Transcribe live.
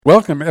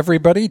Welcome,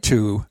 everybody,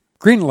 to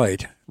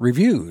Greenlight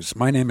Reviews.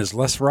 My name is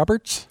Les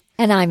Roberts.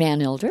 And I'm Ann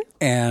Ilder.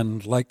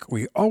 And like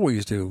we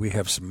always do, we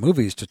have some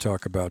movies to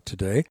talk about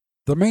today.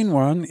 The main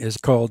one is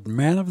called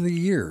Man of the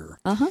Year.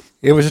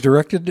 It was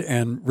directed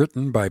and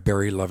written by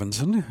Barry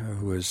Levinson,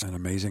 who is an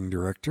amazing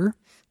director,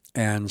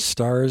 and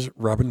stars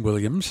Robin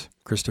Williams,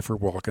 Christopher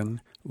Walken,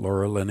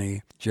 Laura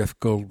Linney, Jeff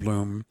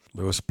Goldblum,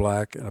 Louis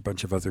Black, and a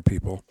bunch of other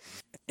people.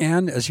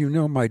 And as you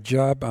know, my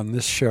job on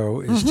this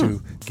show is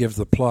to give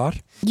the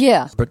plot.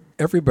 Yeah. But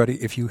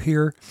everybody, if you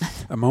hear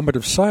a moment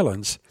of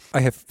silence, I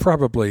have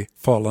probably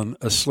fallen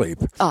asleep,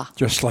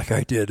 just like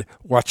I did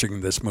watching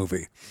this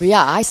movie.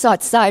 Yeah, I saw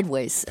it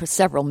sideways for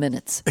several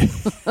minutes.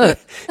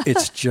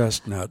 It's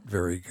just not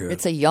very good.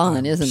 It's a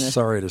yawn, isn't it?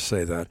 Sorry to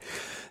say that.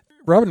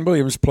 Robin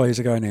Williams plays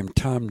a guy named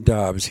Tom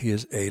Dobbs. He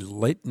is a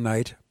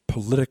late-night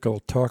political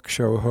talk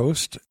show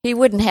host. He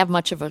wouldn't have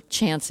much of a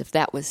chance if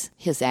that was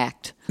his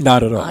act.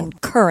 Not at all. On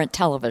current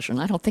television.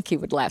 I don't think he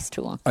would last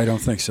too long. I don't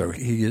think so.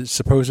 He is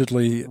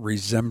supposedly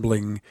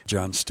resembling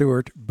Jon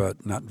Stewart,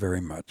 but not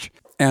very much.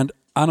 And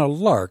on a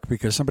lark,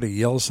 because somebody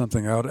yells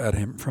something out at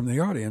him from the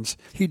audience,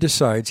 he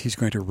decides he's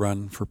going to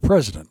run for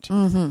president.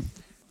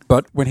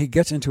 But when he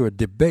gets into a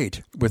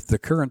debate with the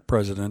current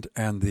president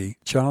and the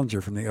challenger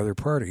from the other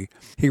party,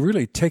 he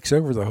really takes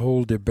over the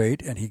whole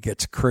debate and he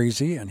gets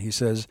crazy and he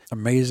says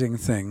amazing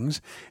things.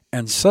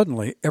 And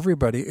suddenly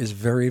everybody is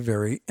very,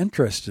 very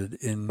interested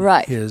in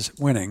his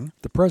winning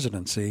the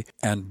presidency.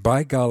 And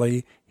by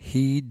golly,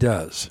 he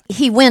does.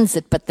 He wins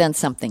it, but then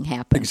something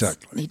happens.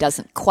 Exactly. He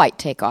doesn't quite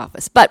take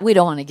office. But we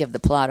don't want to give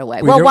the plot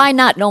away. Well, why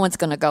not? No one's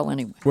going to go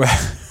anyway.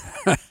 Well,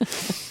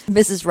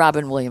 Mrs.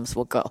 Robin Williams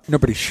will go.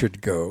 Nobody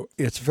should go.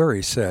 It's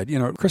very sad. You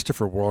know,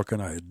 Christopher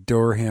Walken, I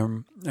adore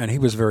him, and he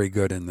was very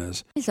good in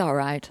this. He's all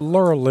right.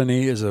 Laura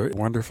Linney is a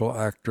wonderful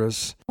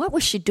actress. What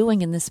was she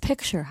doing in this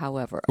picture,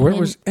 however? What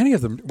was any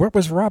of them? What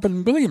was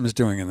Robin Williams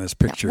doing in this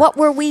picture? What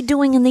were we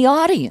doing in the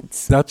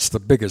audience? That's the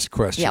biggest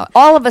question. Yeah,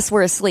 all of us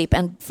were asleep,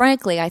 and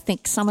frankly, I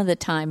think some of the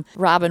time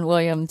Robin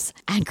Williams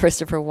and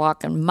Christopher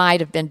Walken might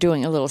have been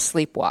doing a little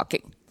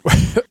sleepwalking.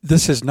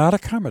 This is not a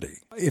comedy.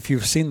 If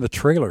you've seen the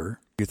trailer,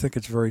 you think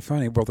it's very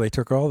funny. Well, they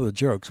took all the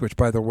jokes, which,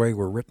 by the way,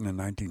 were written in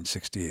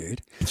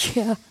 1968.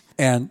 Yeah.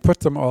 And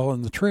put them all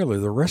in the trailer.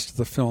 The rest of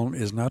the film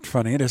is not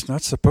funny, and it's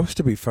not supposed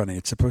to be funny.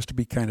 It's supposed to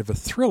be kind of a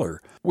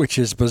thriller, which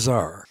is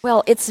bizarre.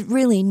 Well, it's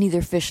really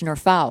neither fish nor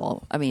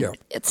fowl. I mean,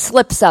 It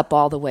slips up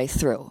all the way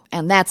through,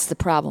 and that's the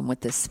problem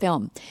with this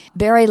film.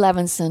 Barry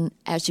Levinson,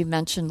 as you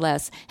mentioned,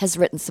 Les, has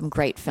written some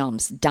great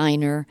films.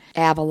 Diner,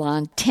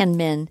 Avalon, 10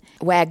 Men,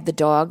 Wag the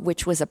Dog,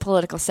 which was a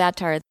political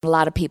satire. A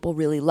lot of people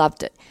really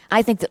loved it.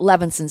 I think that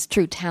Levinson's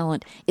true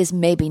talent is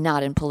maybe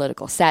not in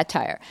political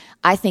satire.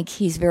 I think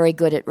he's very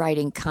good at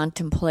writing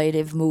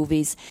contemplative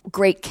movies,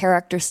 great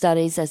character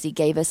studies as he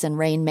gave us in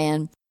Rain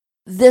Man.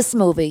 This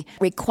movie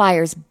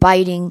requires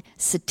biting,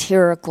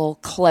 satirical,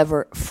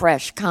 clever,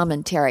 fresh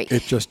commentary.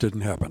 It just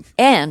didn't happen.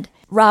 And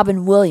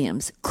Robin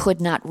Williams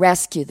could not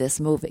rescue this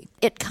movie.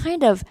 It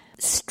kind of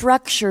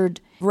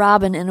structured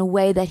Robin in a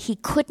way that he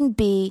couldn't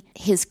be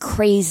his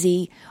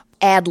crazy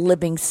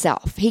ad-libbing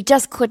self. He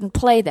just couldn't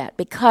play that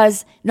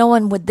because no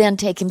one would then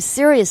take him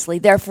seriously.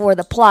 Therefore,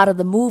 the plot of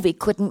the movie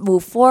couldn't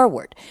move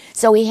forward.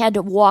 So he had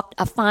to walk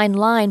a fine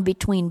line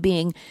between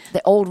being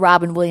the old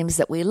Robin Williams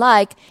that we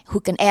like, who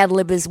can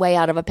ad-lib his way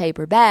out of a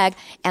paper bag,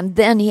 and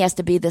then he has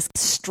to be this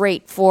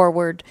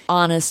straightforward,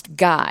 honest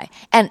guy.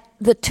 And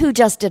the two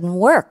just didn't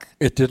work.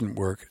 It didn't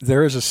work.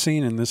 There is a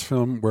scene in this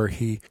film where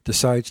he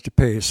decides to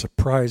pay a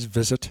surprise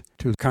visit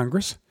to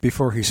Congress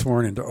before he's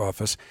sworn into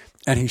office.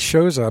 And he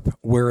shows up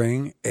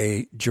wearing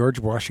a George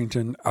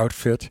Washington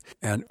outfit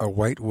and a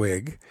white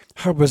wig.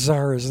 How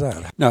bizarre is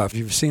that? Now, if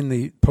you've seen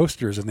the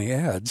posters and the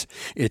ads,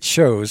 it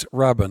shows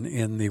Robin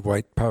in the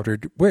white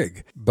powdered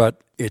wig.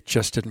 But it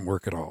just didn't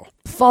work at all.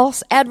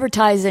 False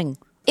advertising.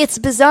 It's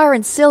bizarre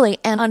and silly,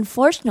 and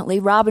unfortunately,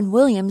 Robin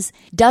Williams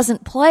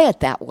doesn't play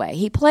it that way.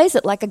 He plays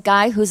it like a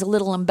guy who's a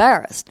little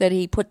embarrassed that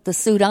he put the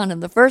suit on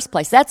in the first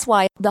place. That's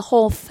why the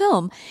whole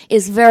film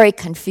is very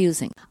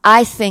confusing.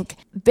 I think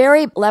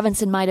Barry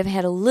Levinson might have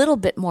had a little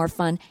bit more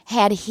fun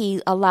had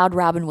he allowed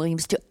Robin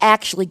Williams to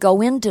actually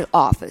go into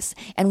office,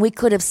 and we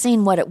could have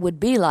seen what it would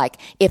be like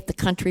if the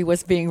country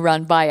was being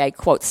run by a,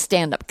 quote,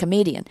 stand-up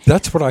comedian.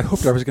 That's what I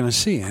hoped I was going to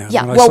see, Anne.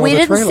 Yeah, when I well, saw we the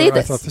didn't trailer, see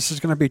this. I thought this is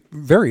going to be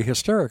very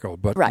hysterical,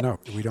 but no,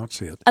 we don't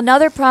see it.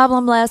 Another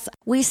problem, Les,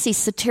 we see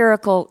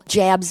satirical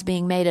jabs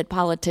being made at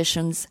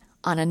politicians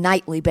on a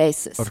nightly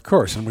basis. Of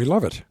course, and we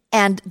love it.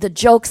 And the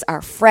jokes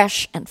are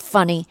fresh and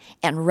funny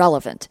and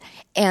relevant.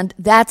 And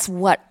that's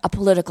what a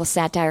political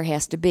satire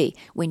has to be.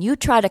 When you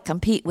try to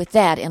compete with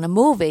that in a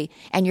movie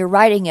and you're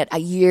writing it a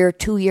year,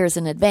 2 years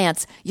in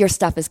advance, your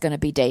stuff is going to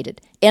be dated.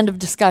 End of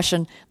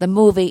discussion. The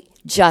movie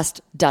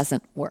just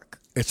doesn't work.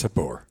 It's a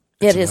bore.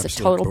 It is a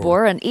total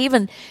bore. And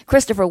even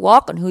Christopher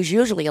Walken, who's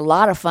usually a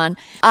lot of fun,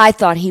 I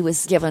thought he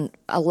was given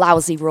a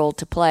lousy role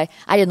to play.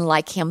 I didn't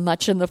like him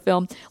much in the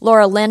film.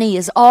 Laura Linney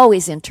is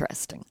always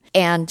interesting,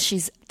 and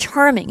she's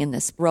charming in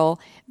this role.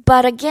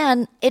 But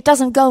again, it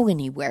doesn't go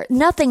anywhere.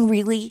 Nothing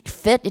really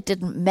fit. It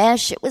didn't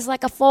mesh. It was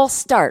like a false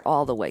start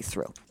all the way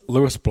through.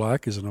 Lewis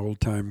Black is an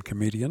old-time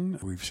comedian.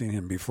 We've seen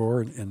him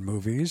before in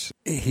movies.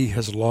 He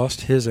has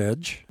lost his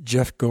edge.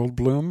 Jeff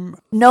Goldblum.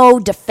 No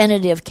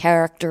definitive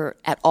character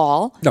at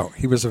all. No,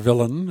 he was a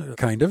villain,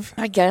 kind of.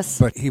 I guess.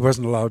 But he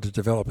wasn't allowed to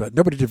develop that.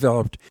 Nobody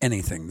developed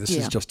anything. This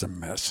is just a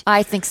mess.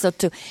 I think so,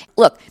 too.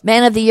 Look,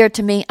 Man of the Year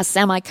to me, a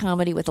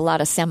semi-comedy with a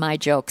lot of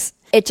semi-jokes.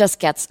 It just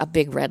gets a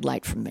big red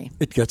light from me.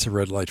 It gets a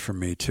red light from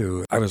me,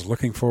 too. I was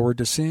looking forward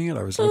to seeing it.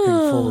 I was looking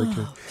forward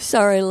to...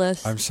 Sorry,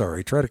 Liz. I'm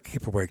sorry. Try to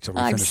keep awake till we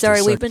finish I'm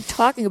sorry. We've this been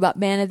talking about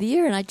Man of the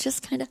Year, and I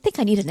just kind of think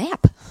I need a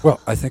nap.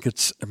 Well, I think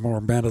it's more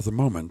man of the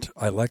moment.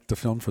 I liked the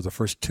film for the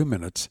first 2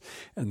 minutes,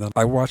 and then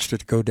I watched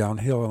it go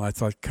downhill, and I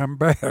thought, come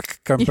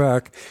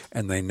back,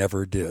 and they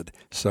never did.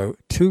 So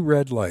 2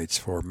 red lights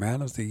for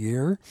Man of the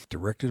Year,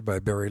 directed by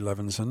Barry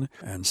Levinson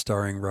and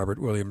starring Robert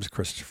Williams,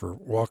 Christopher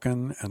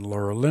Walken, and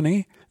Laura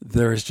Linney.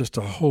 There's just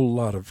a whole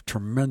lot of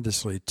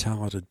tremendously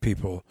talented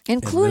people,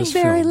 including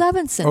Barry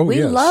Levinson. Oh,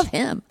 we love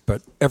him.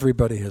 But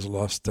everybody has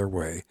lost their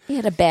way. He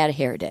had a bad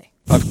hair day.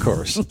 Of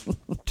course.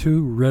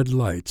 2 red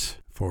lights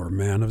for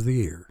Man of the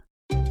Year.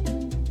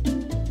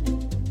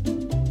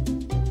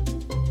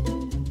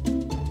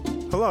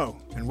 Hello,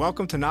 and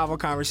welcome to Novel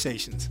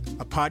Conversations,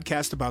 a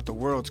podcast about the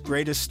world's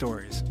greatest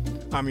stories.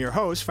 I'm your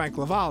host, Frank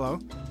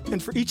Lavallo,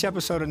 and for each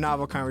episode of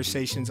Novel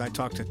Conversations, I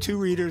talk to 2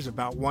 readers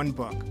about one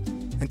book.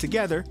 And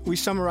together, we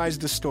summarize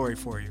the story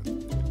for you.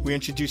 We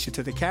introduce you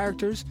to the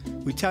characters,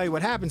 we tell you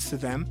what happens to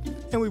them,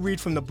 and we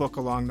read from the book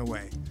along the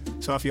way.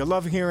 So if you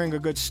love hearing a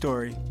good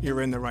story,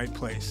 you're in the right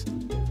place.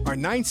 Our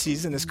 9th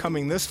season is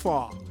coming this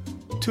fall.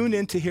 Tune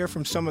in to hear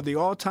from some of the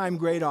all-time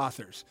great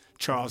authors,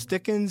 Charles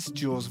Dickens,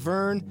 Jules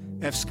Verne,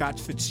 F. Scott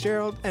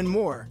Fitzgerald, and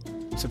more.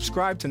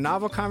 Subscribe to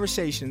Novel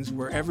Conversations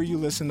wherever you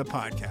listen to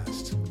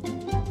podcasts.